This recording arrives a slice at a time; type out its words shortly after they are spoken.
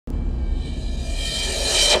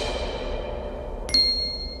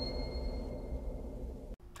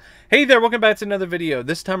Hey there, welcome back to another video.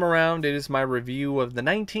 This time around, it is my review of the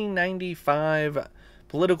 1995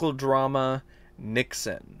 political drama,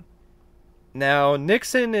 Nixon. Now,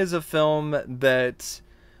 Nixon is a film that,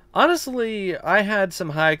 honestly, I had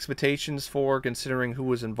some high expectations for, considering who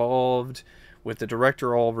was involved, with the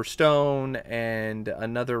director Oliver Stone, and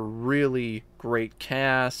another really great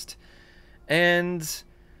cast. And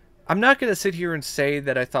I'm not going to sit here and say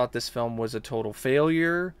that I thought this film was a total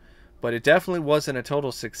failure, but it definitely wasn't a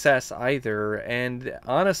total success either. And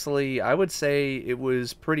honestly, I would say it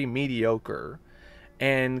was pretty mediocre.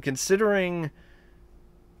 And considering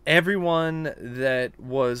everyone that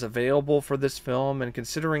was available for this film, and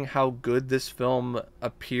considering how good this film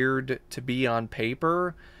appeared to be on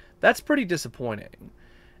paper, that's pretty disappointing.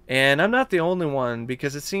 And I'm not the only one,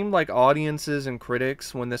 because it seemed like audiences and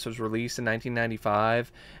critics, when this was released in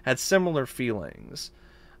 1995, had similar feelings.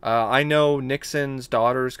 I know Nixon's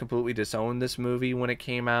daughters completely disowned this movie when it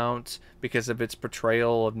came out because of its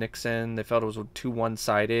portrayal of Nixon. They felt it was too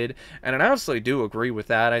one-sided, and I honestly do agree with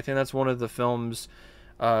that. I think that's one of the film's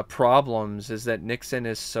problems, is that Nixon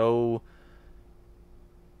is so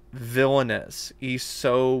villainous. He's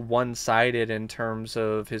so one-sided in terms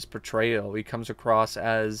of his portrayal. He comes across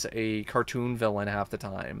as a cartoon villain half the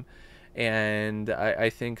time, and I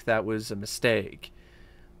think that was a mistake.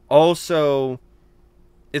 Also,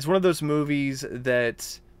 it's one of those movies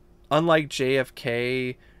that, unlike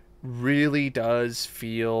JFK, really does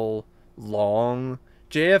feel long.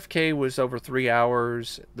 JFK was over 3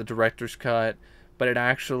 hours, the director's cut, but it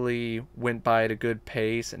actually went by at a good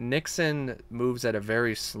pace. Nixon moves at a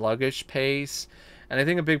very sluggish pace, and I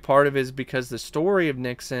think a big part of it is because the story of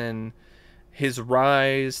Nixon, his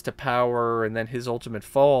rise to power and then his ultimate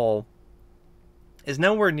fall, is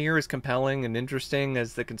nowhere near as compelling and interesting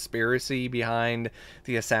as the conspiracy behind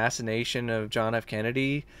the assassination of John F.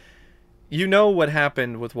 Kennedy. You know what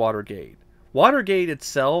happened with Watergate. Watergate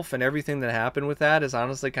itself and everything that happened with that is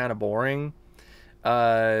honestly kind of boring.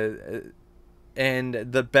 And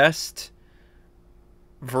the best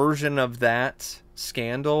version of that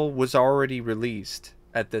scandal was already released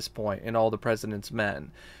at this point in All the President's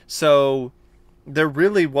Men. So there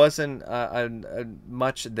really wasn't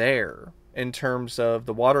much there in terms of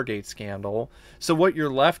the Watergate scandal. So what you're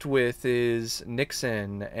left with is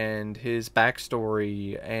Nixon and his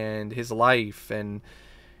backstory and his life, and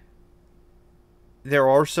there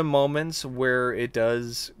are some moments where it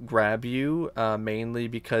does grab you, mainly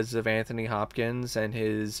because of Anthony Hopkins and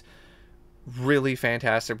his really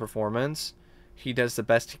fantastic performance. He does the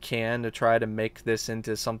best he can to try to make this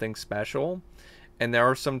into something special, and there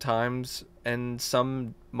are some times and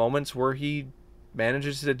some moments where he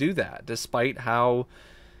manages to do that, despite how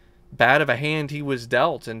bad of a hand he was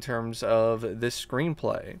dealt in terms of this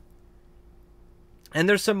screenplay. And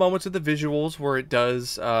there's some moments with the visuals where it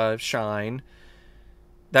does shine.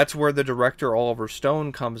 That's where the director Oliver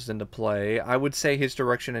Stone comes into play. I would say his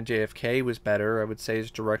direction in JFK was better. I would say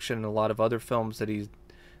his direction in a lot of other films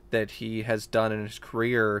that he has done in his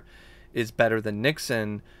career is better than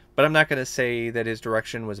Nixon. But I'm not going to say that his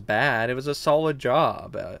direction was bad. It was a solid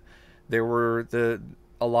job. There were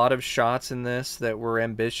a lot of shots in this that were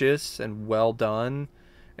ambitious and well done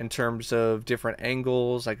in terms of different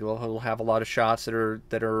angles. Like he'll have a lot of shots that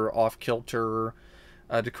are off kilter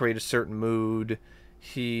to create a certain mood.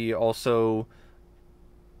 He also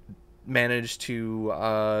managed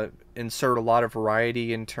to insert a lot of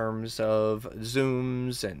variety in terms of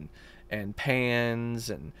zooms and pans,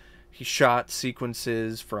 and he shot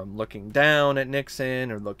sequences from looking down at Nixon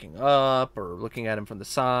or looking up or looking at him from the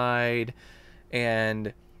side.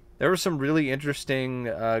 And there was some really interesting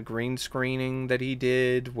green screening that he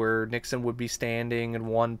did where Nixon would be standing in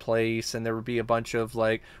one place and there would be a bunch of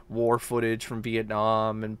like war footage from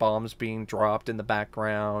Vietnam and bombs being dropped in the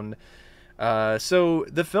background. So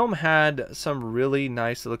the film had some really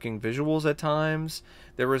nice looking visuals at times.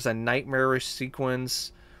 There was a nightmarish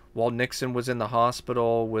sequence while Nixon was in the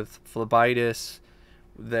hospital with phlebitis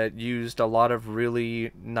that used a lot of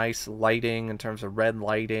really nice lighting in terms of red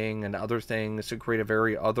lighting and other things to create a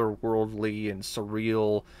very otherworldly and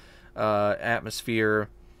surreal atmosphere.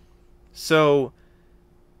 So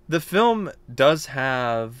the film does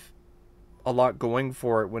have a lot going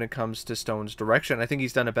for it when it comes to Stone's direction. I think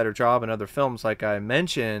he's done a better job in other films, like I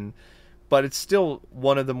mentioned, but it's still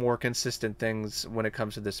one of the more consistent things when it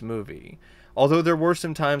comes to this movie. Although there were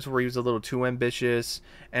some times where he was a little too ambitious,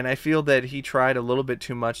 and I feel that he tried a little bit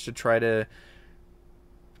too much to try to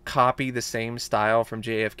copy the same style from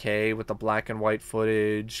JFK with the black and white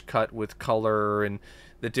footage cut with color and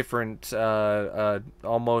the different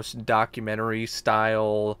almost documentary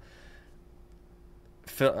style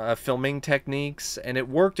filming techniques, and it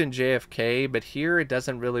worked in JFK, but here it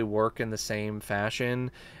doesn't really work in the same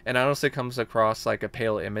fashion, and honestly comes across like a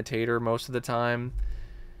pale imitator most of the time.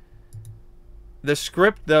 The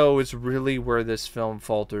script, though, is really where this film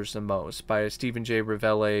falters the most, by Stephen J.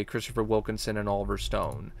 Rivelle, Christopher Wilkinson, and Oliver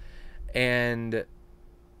Stone. And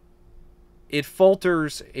it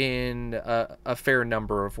falters in a fair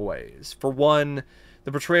number of ways. For one,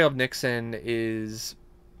 the portrayal of Nixon is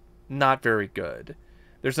not very good.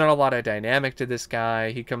 There's not a lot of dynamic to this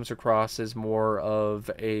guy. He comes across as more of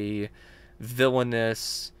a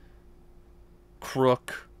villainous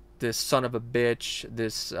crook, this son of a bitch,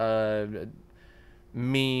 this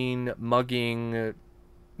mean, mugging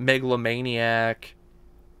megalomaniac.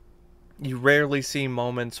 You rarely see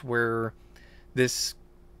moments where this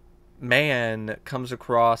man comes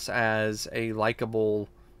across as a likable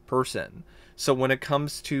person. So when it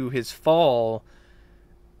comes to his fall,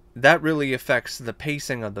 that really affects the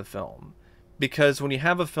pacing of the film. Because when you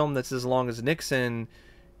have a film that's as long as Nixon,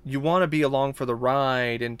 you want to be along for the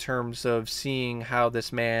ride in terms of seeing how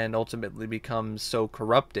this man ultimately becomes so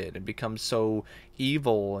corrupted and becomes so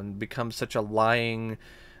evil and becomes such a lying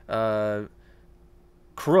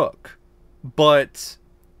crook. But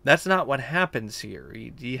that's not what happens here.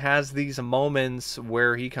 He has these moments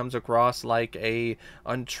where he comes across like a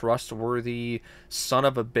untrustworthy son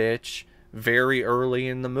of a bitch very early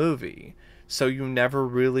in the movie. So you never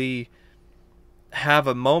really have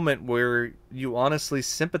a moment where you honestly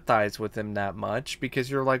sympathize with him that much, because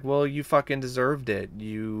you're like, well, you fucking deserved it,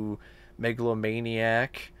 you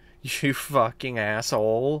megalomaniac, you fucking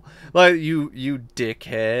asshole, like you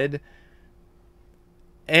dickhead.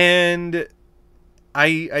 And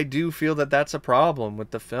I do feel that that's a problem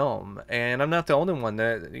with the film, and I'm not the only one.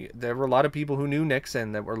 There were a lot of people who knew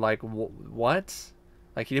Nixon that were like, what?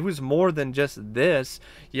 Like, it was more than just this.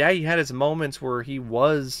 Yeah, he had his moments where he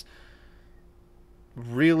was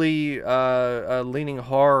really leaning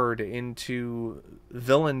hard into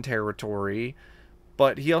villain territory,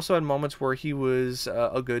 but he also had moments where he was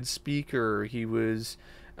a good speaker. He was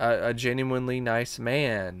a genuinely nice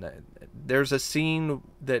man. There's a scene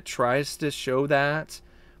that tries to show that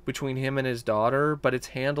between him and his daughter, but it's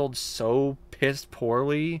handled so piss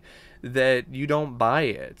poorly that you don't buy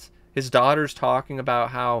it. His daughter's talking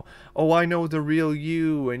about how, oh, I know the real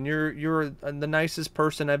you, and you're the nicest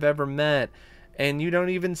person I've ever met. And you don't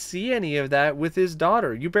even see any of that with his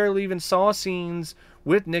daughter. You barely even saw scenes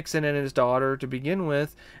with Nixon and his daughter to begin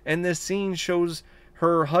with. And this scene shows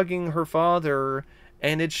her hugging her father,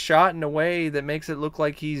 and it's shot in a way that makes it look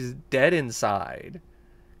like he's dead inside.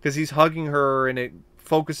 Because he's hugging her, and it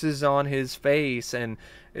focuses on his face, and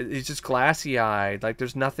it's just glassy-eyed, like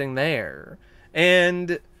there's nothing there.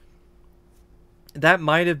 And that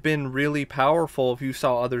might have been really powerful if you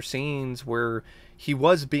saw other scenes where he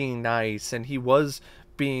was being nice and he was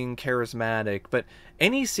being charismatic. But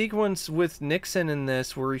any sequence with Nixon in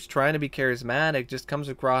this where he's trying to be charismatic just comes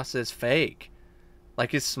across as fake.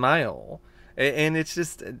 Like his smile. And it's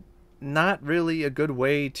just not really a good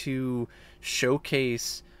way to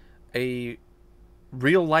showcase a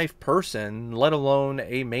real life person, let alone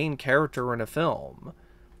a main character in a film.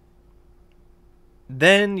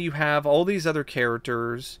 Then you have all these other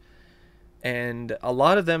characters, and a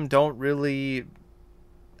lot of them don't really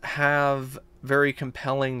have very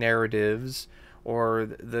compelling narratives, or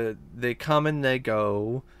they come and they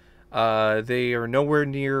go. They are nowhere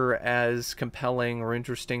near as compelling or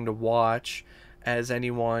interesting to watch as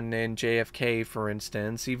anyone in JFK, for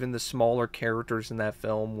instance. Even the smaller characters in that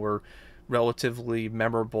film were relatively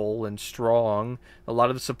memorable and strong. A lot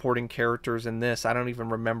of the supporting characters in this, I don't even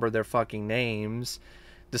remember their fucking names,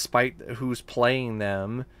 despite who's playing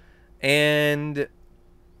them. And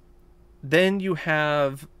then you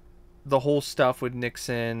have the whole stuff with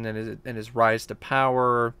Nixon and his rise to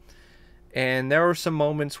power. And there are some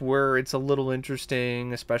moments where it's a little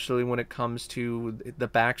interesting, especially when it comes to the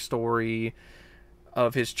backstory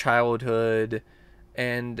of his childhood.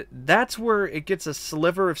 And that's where it gets a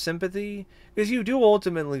sliver of sympathy, because you do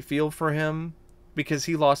ultimately feel for him, because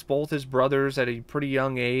he lost both his brothers at a pretty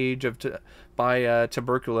young age by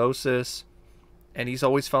tuberculosis, and he's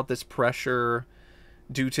always felt this pressure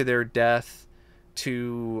due to their death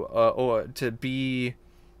to be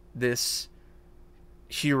this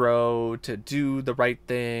hero, to do the right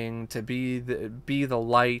thing, to be the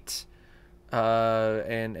light,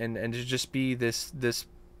 and to just be this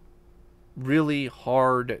really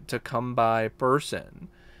hard to come by person.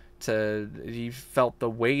 He felt the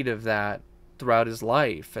weight of that throughout his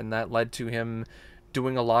life, and that led to him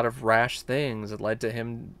doing a lot of rash things. It led to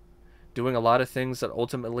him doing a lot of things that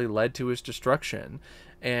ultimately led to his destruction.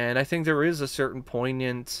 And I think there is a certain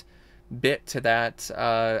poignant bit to that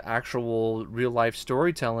actual real life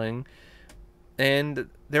storytelling. And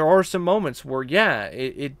there are some moments where, yeah,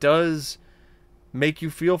 it does make you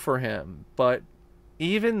feel for him, but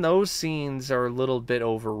even those scenes are a little bit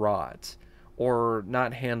overwrought or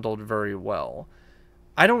not handled very well.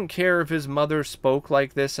 I don't care if his mother spoke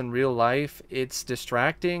like this in real life. It's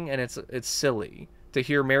distracting and it's silly to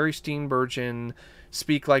hear Mary Steenburgen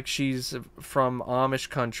speak like she's from Amish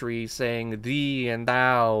country, saying thee and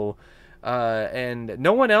thou, and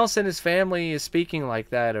no one else in his family is speaking like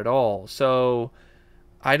that at all. So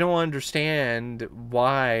I don't understand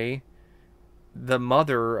why the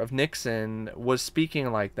mother of Nixon was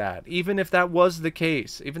speaking like that. Even if that was the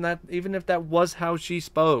case, even if that was how she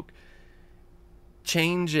spoke,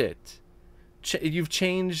 change it. You've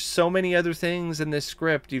changed so many other things in this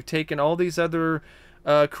script. You've taken all these other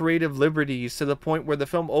creative liberties to the point where the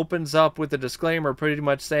film opens up with a disclaimer pretty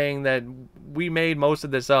much saying that we made most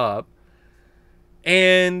of this up.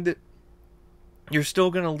 And you're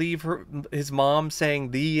still going to leave his mom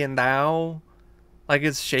saying thee and thou like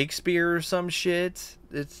it's Shakespeare or some shit.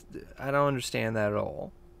 I don't understand that at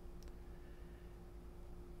all.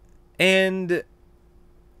 And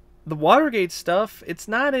the Watergate stuff, it's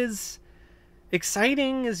not as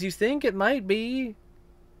exciting as you think it might be.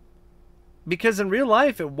 Because in real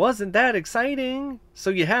life, it wasn't that exciting. So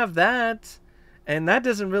you have that. And that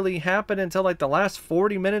doesn't really happen until like the last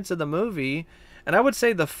 40 minutes of the movie. And I would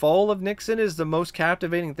say the fall of Nixon is the most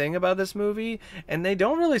captivating thing about this movie. And they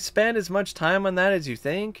don't really spend as much time on that as you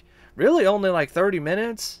think. Really only like 30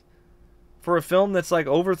 minutes for a film that's like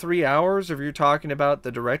over 3 hours if you're talking about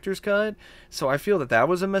the director's cut. So I feel that that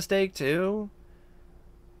was a mistake too.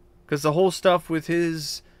 Because the whole stuff with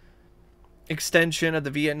his extension of the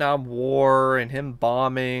Vietnam War and him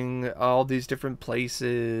bombing all these different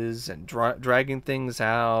places and dragging things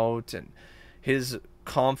out, and his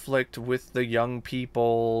conflict with the young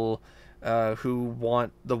people who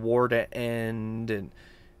want the war to end, and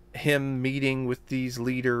him meeting with these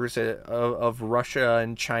leaders of Russia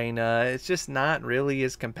and China, it's just not really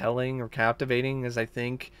as compelling or captivating as I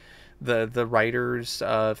think the writers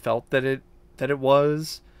felt that it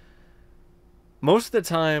was. Most of the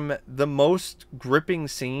time, the most gripping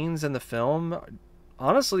scenes in the film,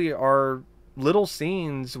 honestly, are little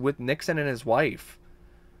scenes with Nixon and his wife,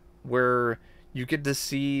 where you get to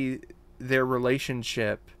see their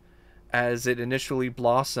relationship as it initially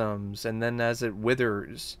blossoms, and then as it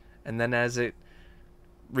withers, and then as it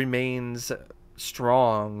remains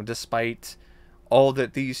strong despite all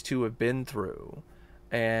that these two have been through.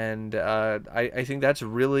 And I think that's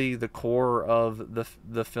really the core of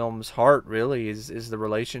the film's heart, really, is the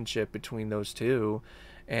relationship between those two.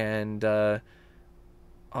 And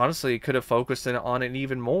honestly, it could have focused on it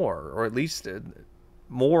even more, or at least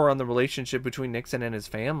more on the relationship between Nixon and his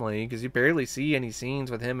family, because you barely see any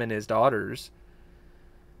scenes with him and his daughters.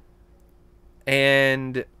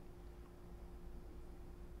 And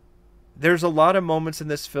there's a lot of moments in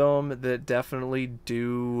this film that definitely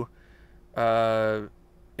do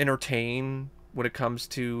entertain when it comes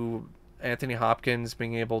to Anthony Hopkins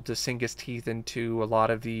being able to sink his teeth into a lot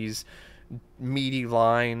of these meaty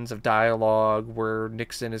lines of dialogue where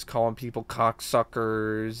Nixon is calling people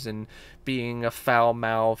cocksuckers and being a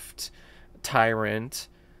foul-mouthed tyrant.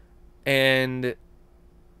 And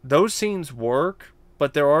those scenes work,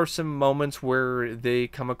 but there are some moments where they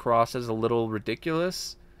come across as a little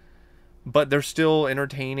ridiculous, but they're still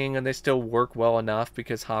entertaining and they still work well enough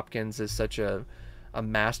because Hopkins is such a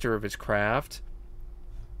master of his craft.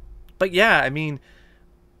 But yeah, I mean,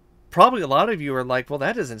 probably a lot of you are like, well,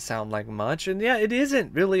 that doesn't sound like much. And yeah, it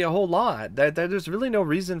isn't really a whole lot. There's really no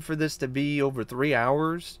reason for this to be over 3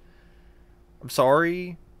 hours. I'm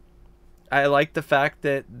sorry. I like the fact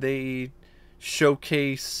that they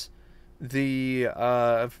showcase the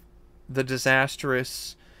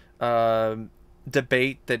disastrous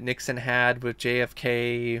debate that Nixon had with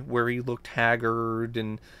JFK, where he looked haggard,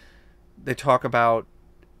 and they talk about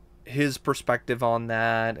his perspective on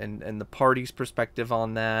that and the party's perspective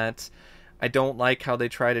on that. I don't like how they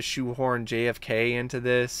try to shoehorn JFK into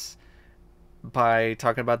this by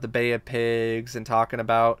talking about the Bay of Pigs and talking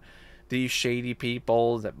about these shady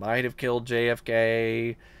people that might have killed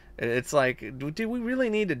JFK. It's like, do we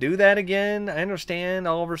really need to do that again? I understand,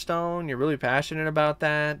 Oliver Stone, you're really passionate about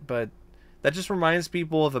that, but that just reminds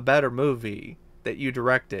people of a better movie that you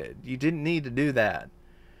directed. You didn't need to do that.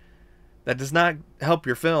 That does not help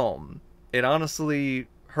your film. It honestly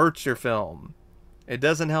hurts your film. It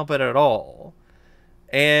doesn't help it at all.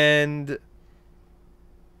 And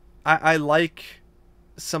I like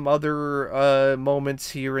some other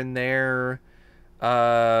moments here and there.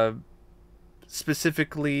 Uh,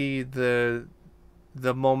 Specifically, the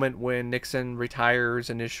moment when Nixon retires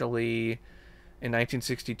initially in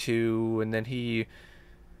 1962, and then he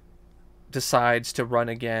decides to run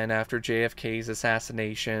again after JFK's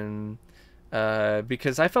assassination.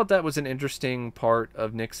 Because I felt that was an interesting part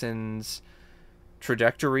of Nixon's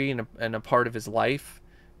trajectory and a part of his life.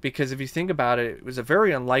 Because if you think about it, it was a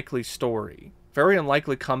very unlikely story, very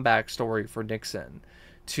unlikely comeback story for Nixon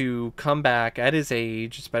to come back at his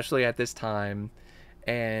age, especially at this time,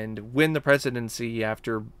 and win the presidency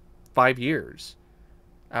after 5 years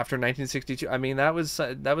after 1962. I mean, that was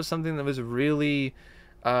something that was really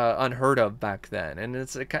unheard of back then, and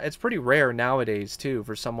it's pretty rare nowadays too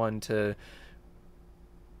for someone to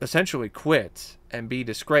essentially quit and be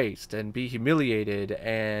disgraced and be humiliated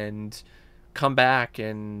and come back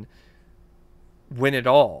and win it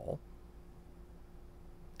all.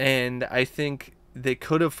 And I think they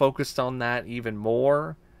could have focused on that even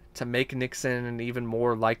more to make Nixon an even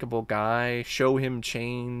more likable guy, show him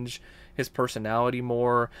change his personality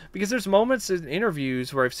more. Because there's moments in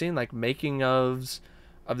interviews where I've seen like making ofs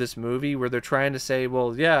of this movie where they're trying to say,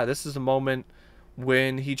 well, yeah, this is a moment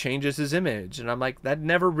when he changes his image, and I'm like, that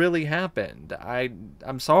never really happened.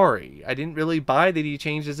 I'm sorry, I didn't really buy that he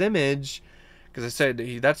changed his image, because I said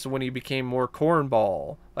that's when he became more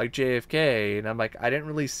cornball like JFK, and I'm like, I didn't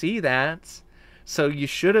really see that. So you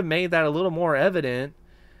should have made that a little more evident.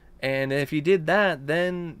 And if you did that,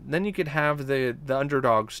 then you could have the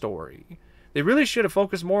underdog story. They really should have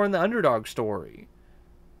focused more on the underdog story,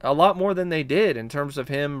 a lot more than they did, in terms of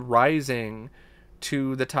him rising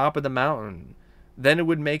to the top of the mountain. Then it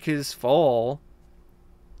would make his fall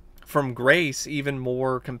from grace even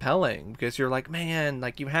more compelling, because you're like, man,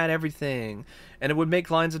 like, you had everything. And it would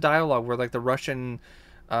make lines of dialogue where, like, the Russian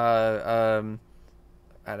prime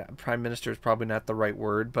minister is probably not the right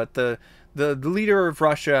word, but the leader of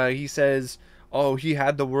Russia, he says, oh, he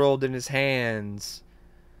had the world in his hands.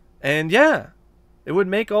 And yeah, it would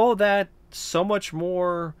make all that so much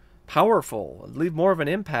more powerful, leave more of an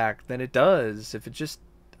impact than it does if it just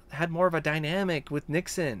had more of a dynamic with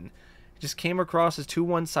Nixon. It just came across as too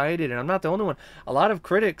one-sided, and I'm not the only one. A lot of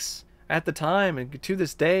critics at the time and to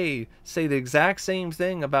this day say the exact same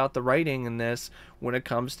thing about the writing in this when it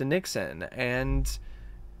comes to Nixon, and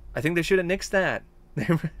I think they should have nixed that.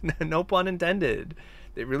 No pun intended.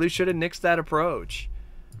 They really should have nixed that approach.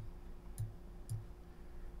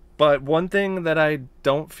 But one thing that I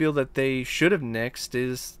don't feel that they should have nixed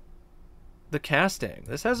is the casting.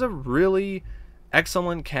 This has a really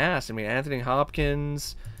excellent cast. I mean, Anthony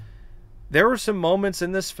Hopkins. There were some moments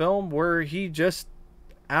in this film where he just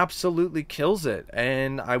absolutely kills it.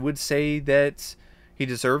 And I would say that he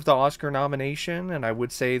deserved the Oscar nomination, and I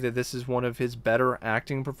would say that this is one of his better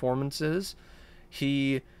acting performances.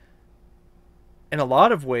 He, in a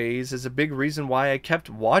lot of ways, is a big reason why I kept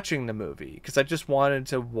watching the movie, because I just wanted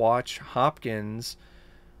to watch Hopkins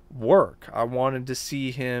work. I wanted to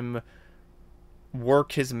see him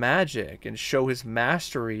work his magic and show his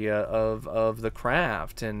mastery of the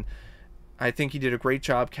craft. And I think he did a great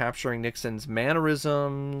job capturing Nixon's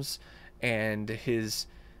mannerisms and his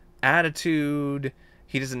attitude.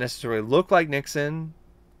 He doesn't necessarily look like Nixon.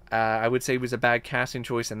 I would say he was a bad casting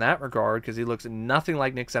choice in that regard, because he looks nothing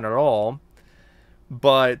like Nixon at all.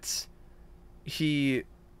 But he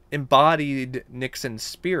embodied Nixon's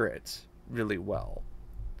spirit really well.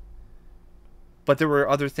 But there were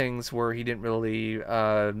other things where he didn't really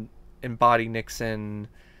embody Nixon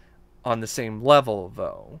on the same level,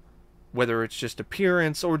 though. Whether it's just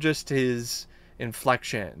appearance or just his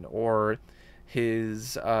inflection or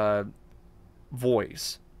his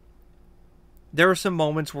voice. There are some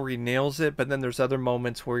moments where he nails it, but then there's other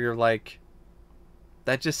moments where you're like,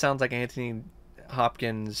 that just sounds like Anthony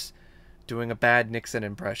Hopkins doing a bad Nixon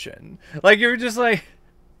impression. Like, you're just like,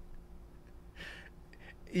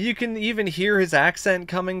 you can even hear his accent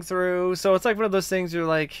coming through. So it's like one of those things you're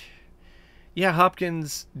like, yeah,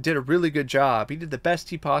 Hopkins did a really good job. He did the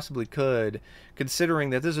best he possibly could,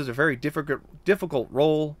 considering that this was a very difficult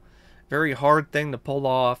role, very hard thing to pull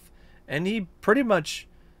off, and he pretty much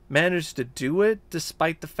managed to do it,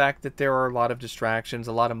 despite the fact that there are a lot of distractions,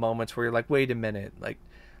 a lot of moments where you're like, wait a minute, like,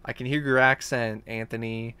 I can hear your accent,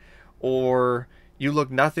 Anthony, or you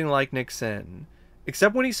look nothing like Nixon,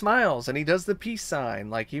 except when he smiles and he does the peace sign.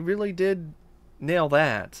 Like, he really did nail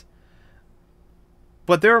that.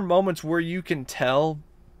 But there are moments where you can tell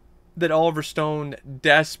that Oliver Stone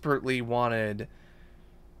desperately wanted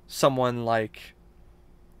someone like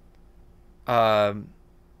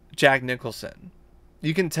Jack Nicholson.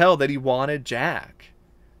 You can tell that he wanted Jack.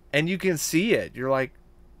 And you can see it. You're like,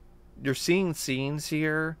 you're seeing scenes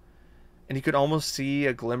here, and you could almost see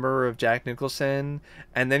a glimmer of Jack Nicholson,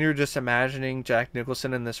 and then you're just imagining Jack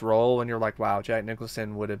Nicholson in this role, and you're like, wow, Jack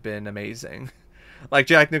Nicholson would have been amazing. Like,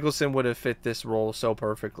 Jack Nicholson would have fit this role so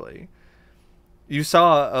perfectly. You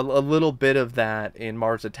saw a little bit of that in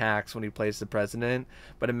Mars Attacks when he plays the president,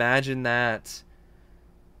 but imagine that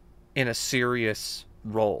in a serious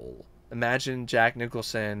role. Imagine Jack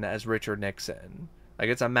Nicholson as Richard Nixon. Like,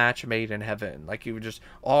 it's a match made in heaven. Like, you would just,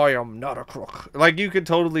 I am not a crook. Like, you could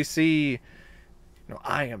totally see,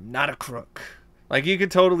 I am not a crook. Like, you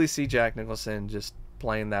could totally see Jack Nicholson just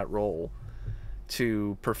playing that role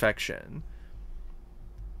to perfection.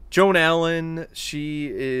 Joan Allen,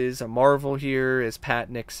 she is a marvel here as Pat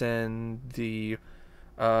Nixon, the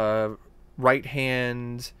right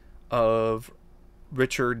hand of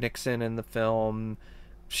Richard Nixon in the film.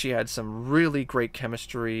 She had some really great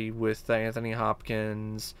chemistry with Anthony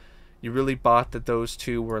Hopkins. You really bought that those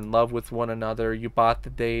two were in love with one another. You bought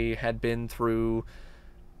that they had been through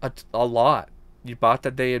a lot. You bought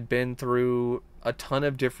that they had been through a ton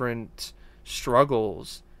of different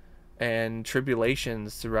struggles and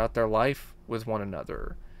tribulations throughout their life with one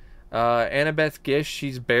another. Annabeth Gish,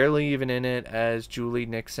 she's barely even in it as Julie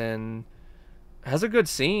Nixon. Has a good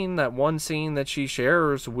scene, that one scene that she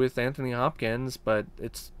shares with Anthony Hopkins, but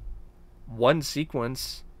it's one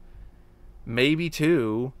sequence, maybe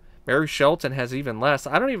two. Mary Shelton has even less.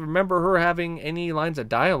 I don't even remember her having any lines of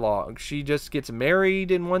dialogue. She just gets married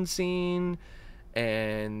in one scene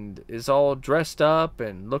and is all dressed up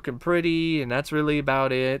and looking pretty, and that's really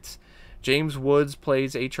about it. James Woods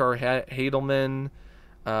plays H.R. Hadelman,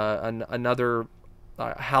 another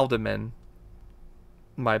Haldeman.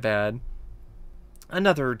 My bad.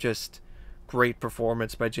 Another just great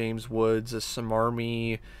performance by James Woods, a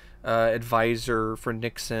smarmy advisor for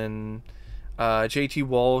Nixon. J.T.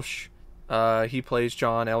 Walsh, he plays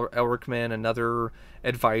John Elrickman, another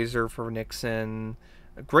advisor for Nixon.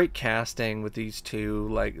 Great casting with these two.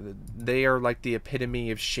 Like, they are like the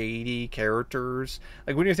epitome of shady characters.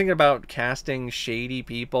 Like, when you're thinking about casting shady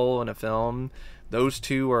people in a film, those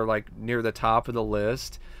two are like near the top of the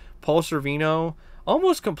list. Paul Sorvino,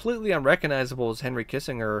 almost completely unrecognizable as Henry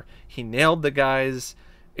Kissinger. He nailed the guy's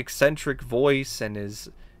eccentric voice and his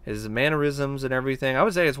mannerisms and everything. I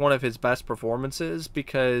would say it's one of his best performances,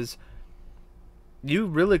 because you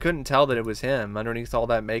really couldn't tell that it was him underneath all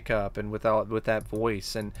that makeup and with that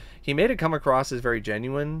voice. And he made it come across as very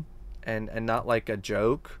genuine and not like a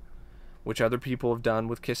joke, which other people have done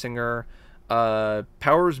with Kissinger.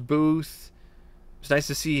 Powers Boothe, it's nice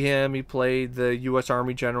to see him. He played the U.S.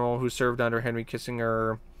 Army general who served under Henry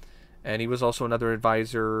Kissinger, and he was also another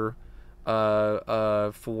advisor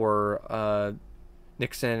for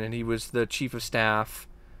Nixon, and he was the chief of staff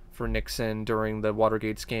for Nixon during the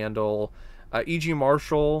Watergate scandal. E.G.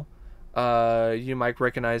 Marshall, you might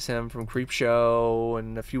recognize him from Creepshow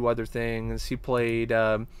and a few other things. He played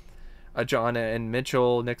John N.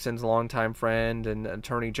 Mitchell, Nixon's longtime friend and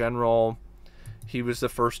attorney general. He was the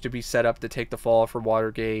first to be set up to take the fall for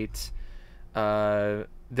Watergate.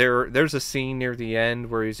 There's a scene near the end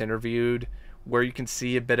where he's interviewed where you can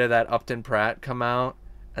see a bit of that Upton Pratt come out,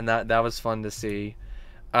 and that was fun to see.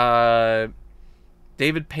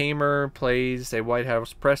 David Paymer plays a White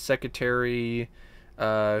House press secretary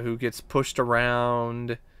who gets pushed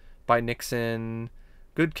around by Nixon.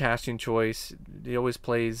 Good casting choice. He always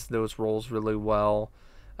plays those roles really well.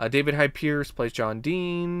 David Hyde Pierce plays John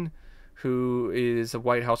Dean, who is a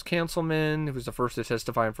White House councilman, who was the first to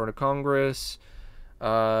testify in front of Congress.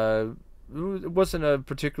 It wasn't a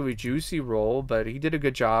particularly juicy role, but he did a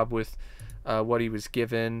good job with what he was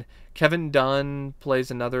given. Kevin Dunn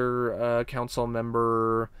plays another council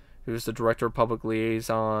member who's the director of public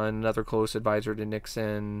liaison, another close advisor to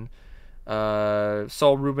Nixon.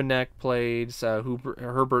 Saul Rubinek plays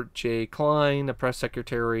Herbert J. Klein, the press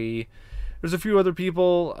secretary. There's a few other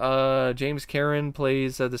people. James Karen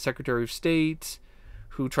plays the Secretary of State,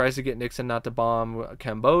 who tries to get Nixon not to bomb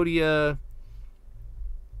Cambodia.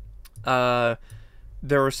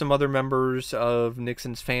 There are some other members of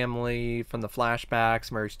Nixon's family from the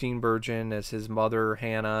flashbacks. Mary Steenburgen as his mother,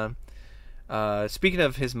 Hannah. Speaking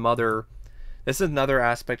of his mother, this is another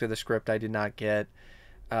aspect of the script I did not get.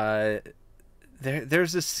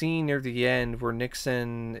 There's a scene near the end where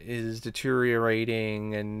Nixon is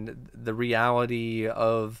deteriorating and the reality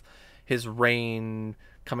of his reign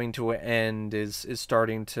coming to an end is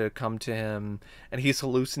starting to come to him, and he's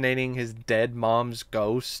hallucinating his dead mom's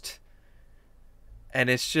ghost, and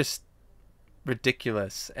it's just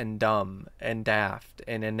ridiculous and dumb and daft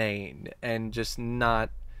and inane and just not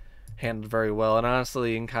handled very well, and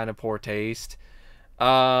honestly in kind of poor taste.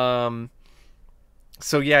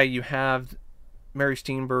 So yeah, you have Mary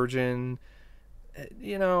Steenburgen.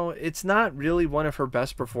 You know, it's not really one of her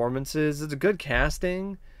best performances. It's a good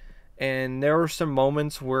casting, and there are some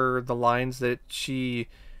moments where the lines that she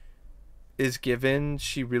is given,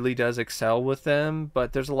 she really does excel with them,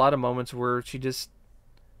 but there's a lot of moments where she just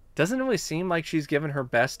doesn't really seem like she's given her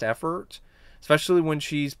best effort, especially when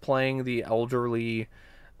she's playing the elderly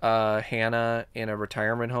Hannah in a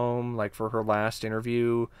retirement home, like for her last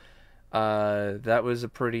interview. That was a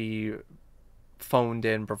pretty phoned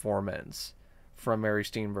in performance from Mary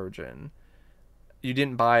Steenburgen. You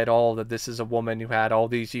didn't buy at all that this is a woman who had all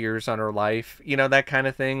these years on her life. You know, that kind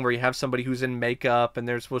of thing where you have somebody who's in makeup and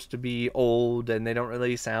they're supposed to be old and they don't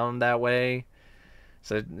really sound that way.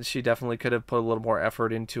 So she definitely could have put a little more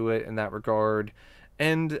effort into it in that regard.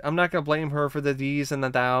 And I'm not going to blame her for the these and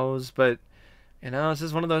the thous, but, you know, it's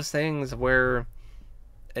just one of those things where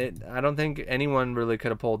I don't think anyone really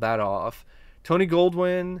could have pulled that off. Tony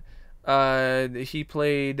Goldwyn, he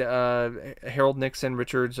played Harold Nixon,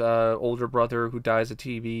 Richard's older brother who dies of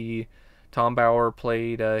TB. Tom Bauer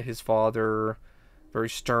played his father, very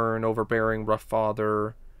stern, overbearing, rough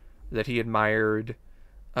father that he admired.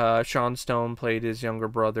 Sean Stone played his younger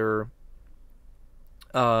brother.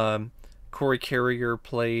 Corey Carrier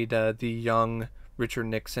played the young Richard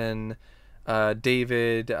Nixon.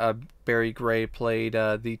 David Barry Gray played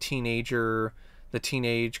the teenage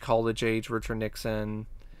college age Richard Nixon.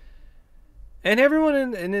 And everyone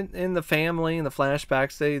in the family, in the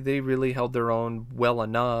flashbacks, they really held their own well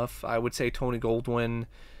enough. I would say Tony Goldwyn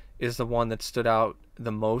is the one that stood out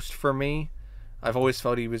the most for me. I've always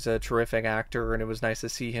felt he was a terrific actor, and it was nice to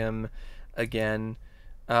see him again.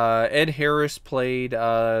 Ed Harris played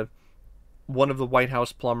one of the White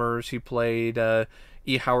House plumbers. He played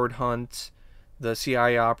E. Howard Hunt, the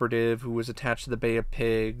CIA operative who was attached to the Bay of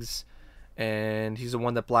Pigs. And he's the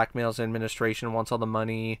one that blackmails the administration and wants all the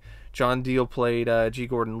money. John Deal played G.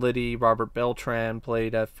 Gordon Liddy. Robert Beltran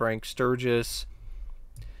played Frank Sturgis.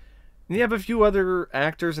 And you have a few other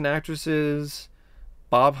actors and actresses.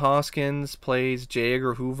 Bob Hoskins plays J.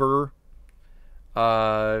 Edgar Hoover.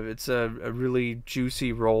 It's a really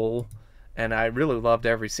juicy role, and I really loved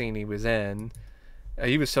every scene he was in.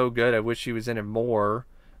 He was so good, I wish he was in it more.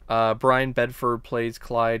 Brian Bedford plays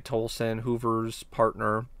Clyde Tolson, Hoover's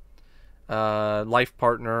partner. Life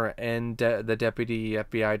partner and the deputy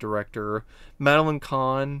FBI director. Madeline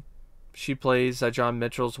Kahn, she plays John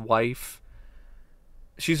Mitchell's wife.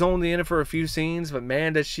 She's only in it for a few scenes, but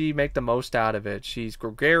man, does she make the most out of it. She's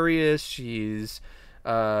gregarious, she's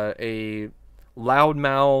a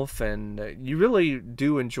loudmouth, and you really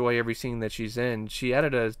do enjoy every scene that she's in. She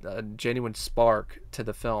added a genuine spark to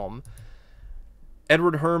the film.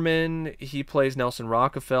 Edward Herrmann, he plays Nelson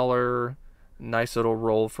Rockefeller. Nice little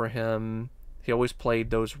role for him. He always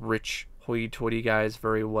played those rich hoity-toity guys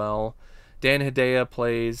very well. Dan Hedaya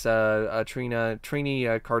plays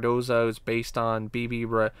Trini Cardozo, who's based on Bibi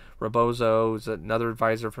Rebozo, who's another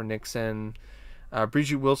advisor for Nixon.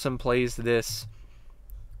 Bridget Wilson plays this.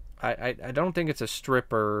 I don't think it's a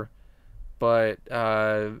stripper, but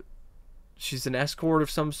she's an escort of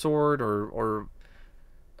some sort, or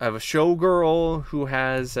of a showgirl who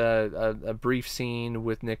has a brief scene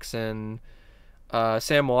with Nixon.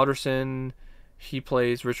 Sam Waterston, he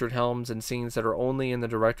plays Richard Helms in scenes that are only in the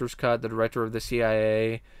director's cut, the director of the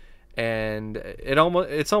CIA, and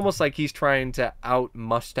it's almost like he's trying to out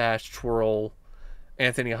mustache twirl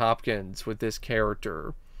Anthony Hopkins with this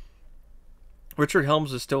character. Richard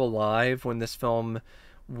Helms was still alive when this film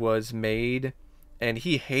was made, and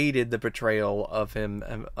he hated the portrayal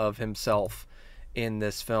of himself in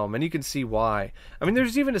this film, and you can see why. I mean,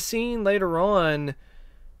 there's even a scene later on,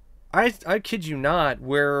 I kid you not,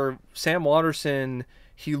 where Sam Waterston,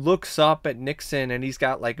 he looks up at Nixon and he's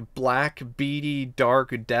got like black, beady,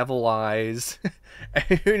 dark devil eyes.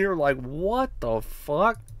 And you're like, what the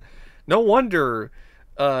fuck? No wonder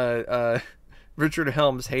Richard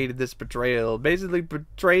Helms hated this portrayal. Basically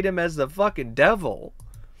portrayed him as the fucking devil.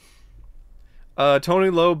 Tony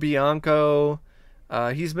Lo Bianco,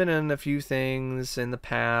 he's been in a few things in the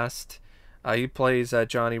past. He plays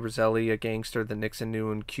Johnny Roselli, a gangster that Nixon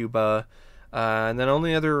knew in Cuba. And then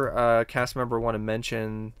only other cast member I want to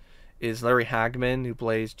mention is Larry Hagman, who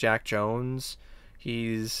plays Jack Jones.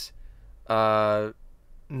 He's not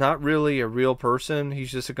really a real person.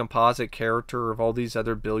 He's just a composite character of all these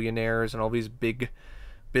other billionaires and all these big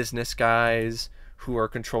business guys who are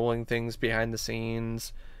controlling things behind the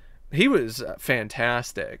scenes. He was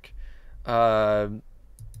fantastic. Really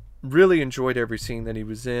enjoyed every scene that he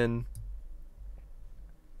was in.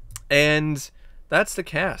 And that's the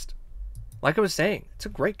cast. Like I was saying, it's a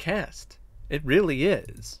great cast. It really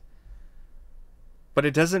is. but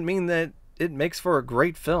it doesn't mean that it makes for a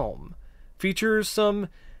great film. Features some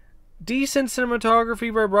decent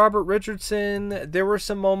cinematography by Robert Richardson. There were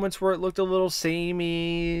some moments where it looked a little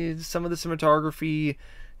samey. Some of the cinematography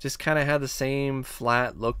just kind of had the same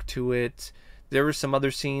flat look to it. There were some other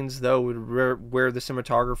scenes, though, where the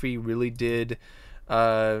cinematography really did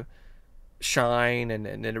shine,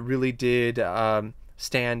 and it really did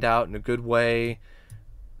stand out in a good way.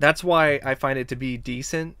 That's why I find it to be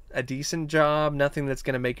a decent job. Nothing that's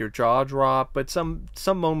going to make your jaw drop, but some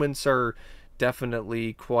moments are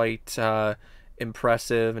definitely quite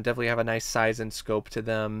impressive and definitely have a nice size and scope to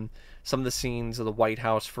them. Some of the scenes of the White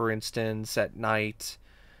House, for instance, at night,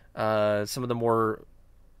 some of the more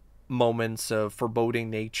moments of foreboding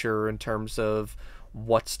nature in terms of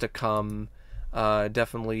what's to come,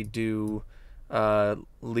 definitely do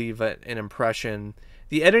leave an impression.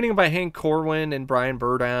 The editing by Hank Corwin and Brian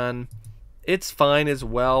Burdan, it's fine as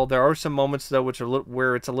well. There are some moments, though,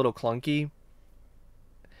 where it's a little clunky.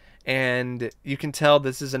 And you can tell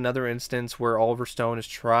this is another instance where Oliver Stone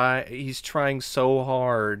he's trying so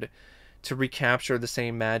hard to recapture the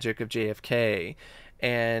same magic of JFK.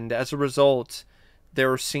 And as a result,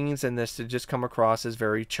 there are scenes in this that just come across as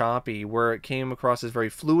very choppy, where it came across as very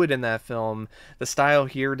fluid in that film. The style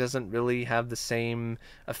here doesn't really have the same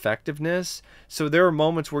effectiveness, so there are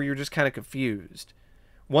moments where you're just kind of confused.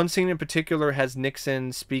 One scene in particular has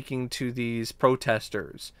Nixon speaking to these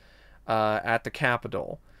protesters at the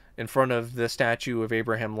Capitol in front of the statue of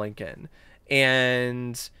Abraham Lincoln.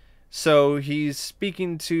 And so he's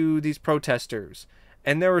speaking to these protesters,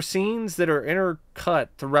 and there are scenes that are intercut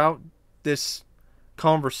throughout this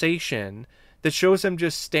conversation that shows him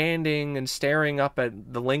just standing and staring up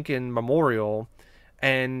at the Lincoln Memorial,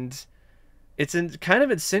 and it's kind of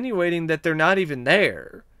insinuating that they're not even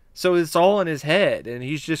there. So it's all in his head, and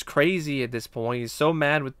he's just crazy at this point. He's so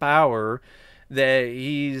mad with power that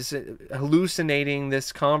he's hallucinating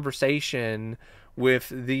this conversation with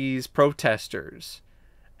these protesters.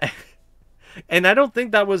 And I don't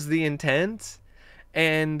think that was the intent.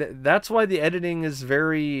 And that's why the editing is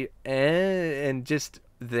very and just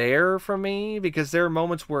there for me, because there are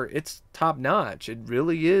moments where it's top notch. It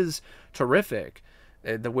really is terrific.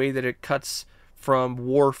 The way that it cuts from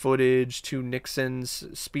war footage to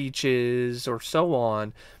Nixon's speeches or so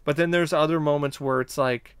on. But then there's other moments where it's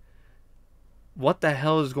like, what the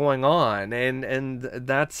hell is going on? And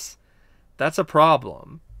that's a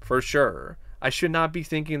problem for sure. I should not be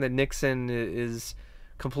thinking that Nixon is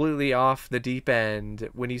completely off the deep end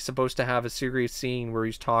when he's supposed to have a serious scene where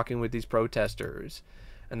he's talking with these protesters,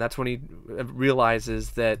 and that's when he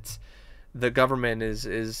realizes that the government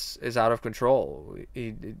is out of control.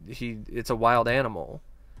 It's a wild animal,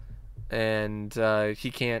 and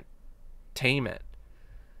he can't tame it.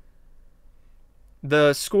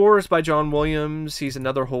 The score is by John Williams. He's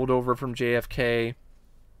another holdover from JFK,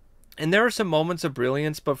 and there are some moments of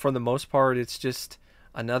brilliance, but for the most part, it's just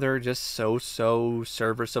another just so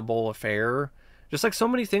serviceable affair. Just like so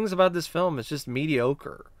many things about this film, it's just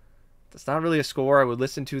mediocre. It's not really a score I would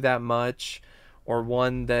listen to that much, or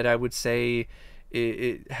one that I would say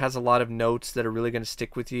it has a lot of notes that are really going to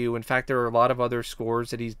stick with you. In fact, there are a lot of other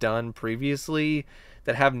scores that he's done previously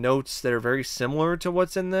that have notes that are very similar to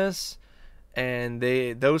what's in this, and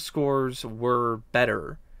those scores were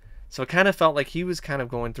better. So it kind of felt like he was kind of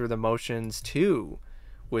going through the motions too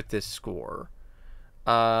with this score.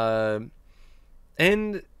 And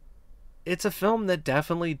it's a film that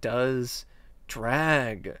definitely does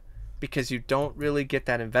drag, because you don't really get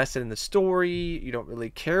that invested in the story. You don't really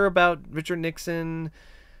care about Richard Nixon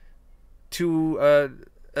to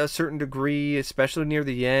a certain degree, especially near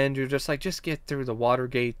the end. You're just like, just get through the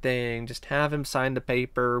Watergate thing. Just have him sign the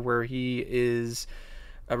paper where he is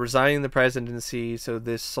resigning the presidency so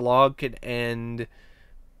this slog could end.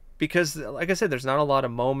 Because, like I said, there's not a lot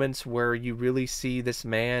of moments where you really see this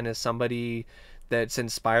man as somebody that's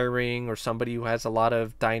inspiring, or somebody who has a lot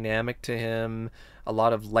of dynamic to him, a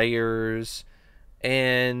lot of layers.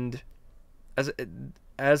 And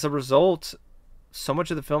as a result, so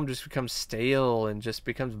much of the film just becomes stale and just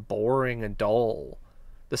becomes boring and dull,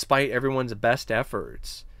 despite everyone's best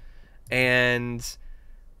efforts. And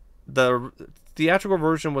the theatrical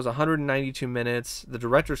version was 192 minutes. The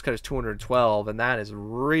director's cut is 212, and that is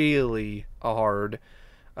really a hard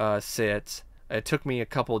sit. It took me a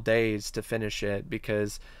couple days to finish it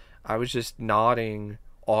because I was just nodding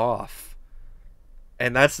off.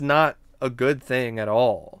 And that's not a good thing at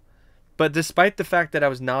all. But despite the fact that I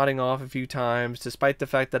was nodding off a few times, despite the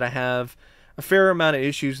fact that I have a fair amount of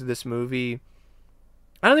issues with this movie,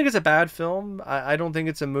 I don't think it's a bad film. I don't think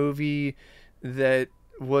it's a movie that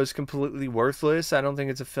was completely worthless. I don't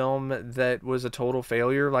think it's a film that was a total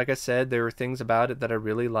failure. Like I said, there were things about it that I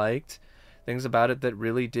really liked, things about it that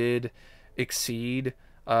really did exceed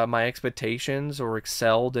my expectations or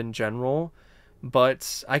excelled in general.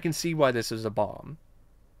 But I can see why this is a bomb.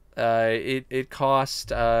 It cost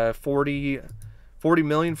 40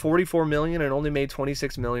 million, 44 million, and only made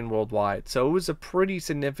 26 million worldwide. So it was a pretty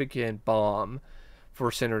significant bomb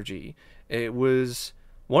for Synergy. It was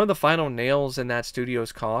one of the final nails in that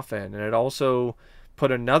studio's coffin, and it also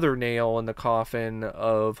put another nail in the coffin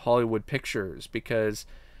of Hollywood Pictures, because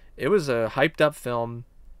it was a hyped up film.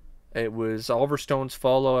 It was Oliver Stone's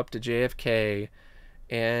follow up to JFK,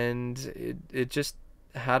 and it just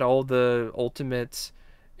had all the ultimate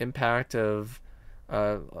impact uh,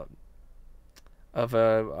 of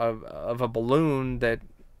a balloon that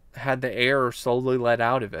had the air slowly let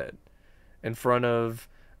out of it in front of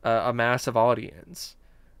a massive audience.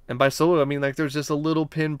 And by slowly, I mean like there's just a little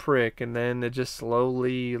pinprick, and then it just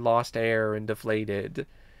slowly lost air and deflated.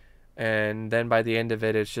 And then by the end of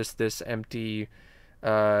it, it's just this empty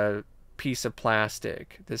piece of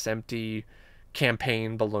plastic, this empty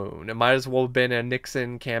campaign balloon. It might as well have been a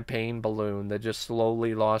Nixon campaign balloon that just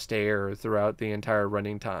slowly lost air throughout the entire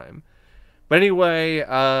running time. But anyway,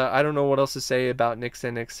 I don't know what else to say about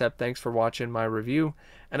Nixon except thanks for watching my review.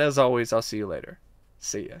 And as always, I'll see you later.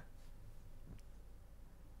 See ya.